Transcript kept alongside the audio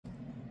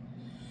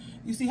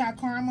You see how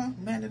karma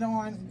landed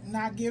on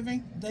not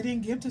giving? They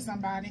didn't give to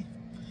somebody,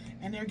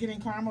 and they're getting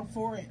karma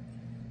for it.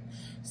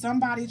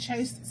 Somebody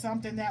chased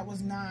something that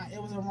was not.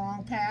 It was a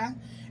wrong path,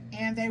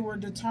 and they were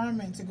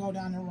determined to go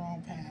down the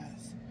wrong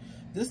path.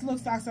 This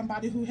looks like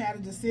somebody who had a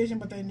decision,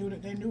 but they knew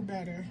that they knew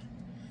better.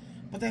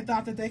 But they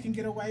thought that they can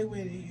get away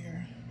with it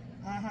here.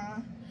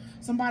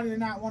 Somebody did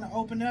not want to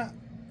open up.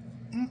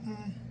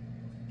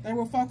 They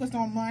were focused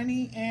on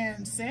money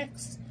and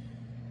sex.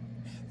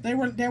 They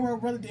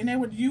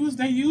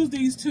used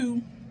these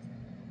two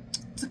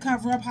to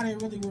cover up how they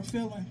really were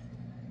feeling,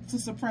 to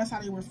suppress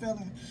how they were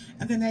feeling,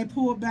 and then they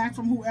pulled back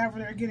from whoever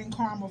they're getting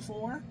karma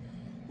for,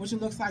 which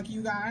it looks like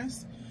you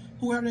guys,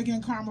 whoever they're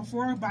getting karma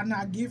for by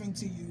not giving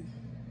to you,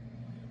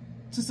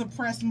 to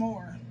suppress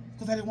more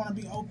because they didn't want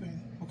to be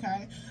open.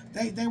 Okay,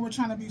 they were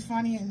trying to be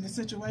funny in the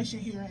situation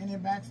here, and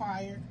it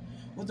backfired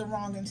with the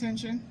wrong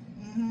intention.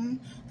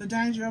 The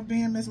danger of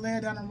being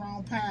misled down the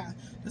wrong path.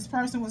 This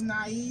person was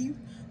naive.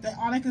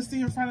 All they could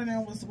see in front of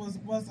them was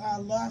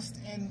lust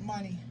and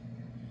money.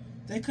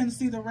 They couldn't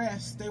see the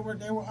rest. They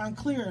were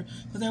unclear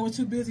because they were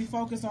too busy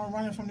focused on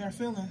running from their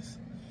feelings.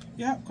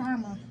 Yep,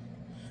 karma,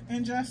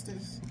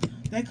 injustice.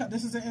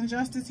 This is an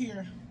injustice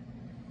here.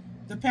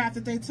 The path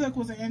that they took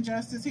was an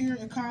injustice here.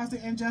 It caused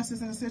an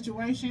injustice in the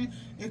situation.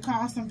 It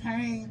caused some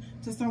pain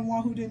to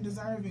someone who didn't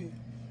deserve it.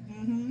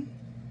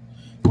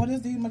 What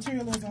is the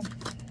materialism?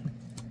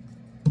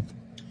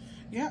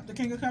 Yep, the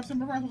King of Cups in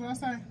reverse. What did I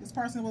say? This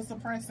person was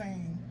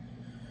suppressing.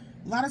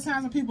 A lot of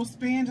times when people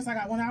spend, just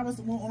like when I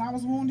was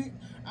wounded,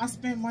 I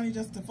spent money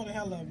just for the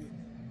hell of it,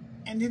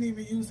 and didn't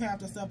even use half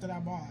the stuff that I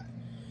bought.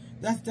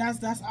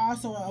 That's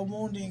also a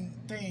wounding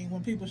thing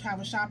when people have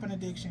a shopping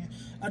addiction.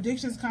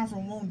 Addictions come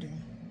from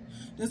wounding.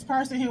 This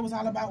person here was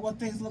all about what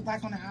things look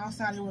like on the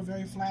outside. They were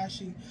very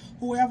flashy.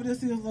 Whoever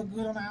this is look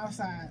good on the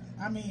outside.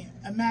 I mean,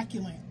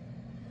 immaculate.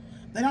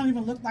 They don't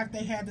even look like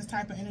they had this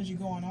type of energy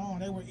going on.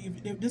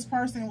 This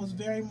person was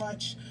very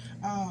much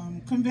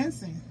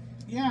convincing.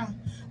 Yeah,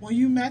 when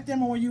you met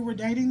them or when you were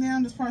dating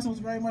them, this person was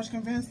very much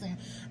convincing,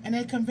 and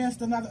they convinced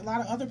a lot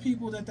of other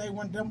people that they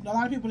weren't. A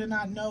lot of people did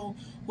not know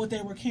what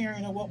they were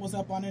carrying or what was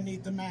up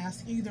underneath the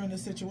mask either in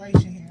this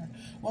situation here.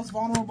 What's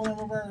vulnerable in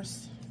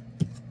reverse?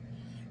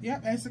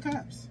 Yep, Ace of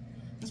Cups.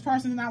 This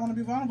person did not want to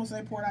be vulnerable, so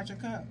they poured out your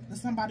cup. This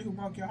is somebody who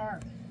broke your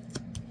heart.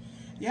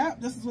 Yep,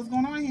 this is what's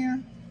going on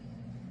here.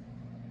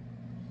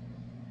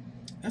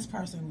 This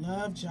person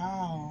loved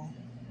y'all.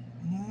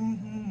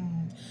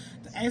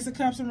 The Ace of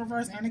Cups in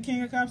reverse and the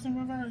King of Cups in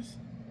reverse.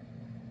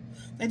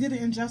 They did an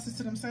injustice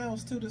to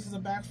themselves too. This is a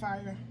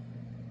backfire.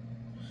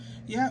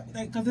 Yep,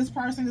 because this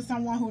person is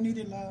someone who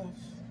needed love.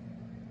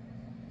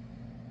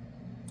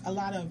 A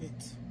lot of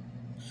it.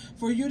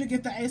 For you to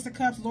get the Ace of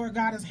Cups, Lord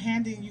God is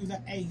handing you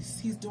the Ace.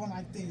 He's doing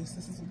like this.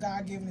 This is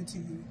God giving it to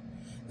you.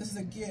 This is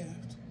a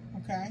gift.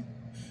 Okay?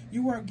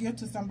 You were a gift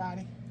to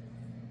somebody.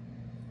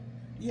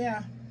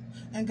 Yeah.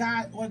 And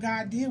what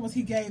God did was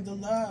He gave the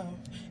love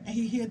and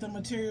He hid the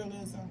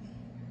materialism.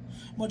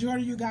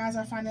 Majority of you guys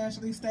are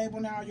financially stable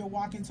now. You're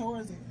walking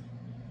towards it.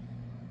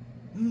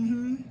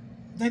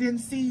 They didn't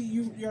see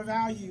your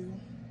value.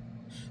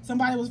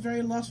 Somebody was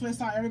very lustful and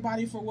saw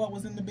everybody for what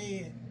was in the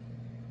bed.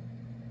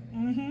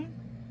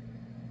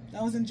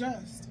 That was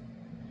unjust.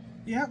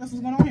 Yep, that's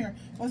what's going on here.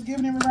 What's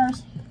given in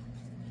reverse?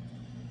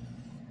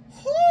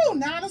 Whew,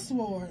 Nine of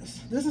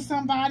Swords. This is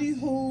somebody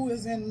who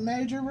is in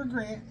major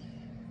regret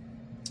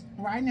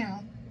right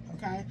now.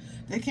 Okay,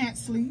 they can't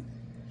sleep.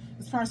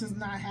 This person's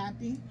not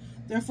happy.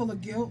 They're full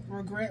of guilt,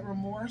 regret,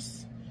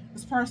 remorse.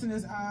 This person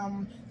is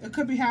it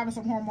could be having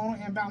some hormonal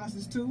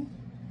imbalances too.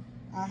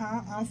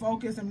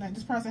 Unfocused, and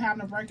this person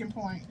having a breaking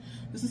point.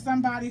 This is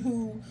somebody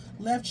who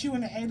left you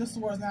in the Eight of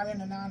Swords, not in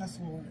the Nine of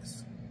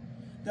Swords.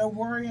 They're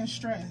worried and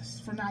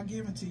stressed for not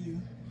giving to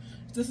you.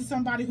 This is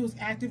somebody who's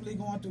actively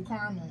going through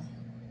karma.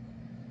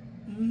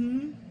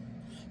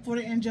 For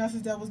the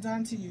injustice that was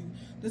done to you.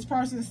 This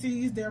person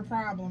sees their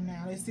problem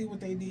now. They see what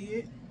they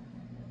did.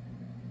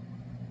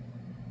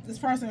 This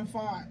person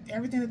fought.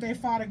 Everything that they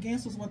fought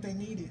against was what they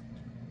needed.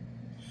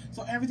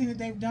 So everything that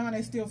they've done,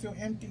 they still feel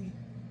empty.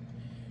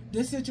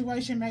 This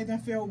situation made them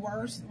feel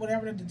worse.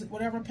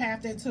 Whatever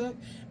path they took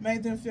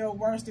made them feel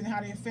worse than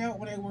how they felt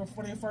when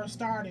they first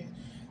started.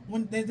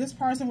 When this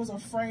person was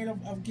afraid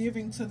of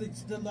giving to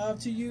the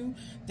love to you,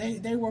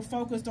 they were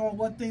focused on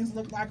what things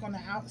looked like on the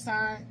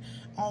outside,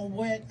 on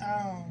what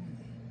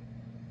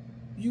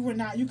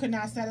you could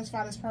not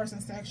satisfy this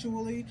person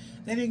sexually.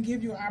 They didn't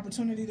give you an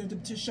opportunity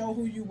to show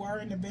who you were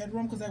in the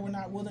bedroom because they were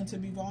not willing to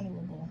be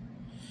vulnerable.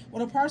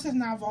 When a person's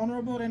not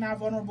vulnerable, they're not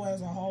vulnerable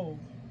as a whole.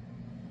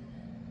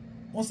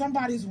 When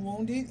somebody's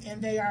wounded,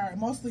 and they are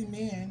mostly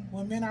men,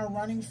 when men are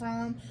running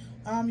from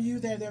you,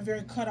 they're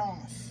very cut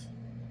off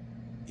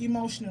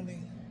emotionally.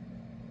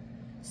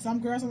 Some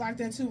girls are like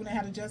that too when they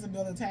have a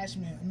Jezebel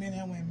attachment, men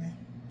and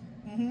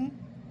women.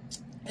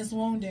 It's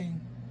wounding.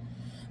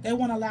 They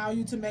want to allow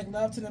you to make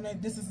love to them.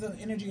 This is the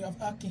energy of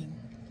ucking.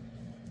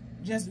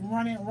 Just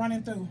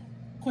running through.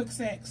 Quick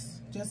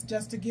sex.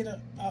 Just to get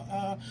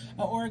a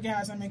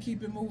orgasm and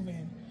keep it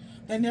moving.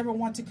 They never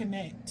want to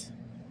connect.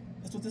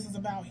 That's what this is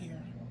about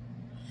here.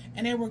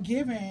 And they were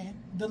given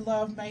the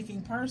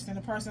love-making person,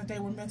 the person that they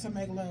were meant to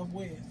make love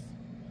with.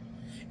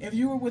 If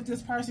you were with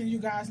this person, you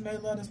guys made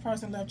love, this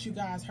person left you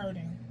guys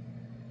hurting.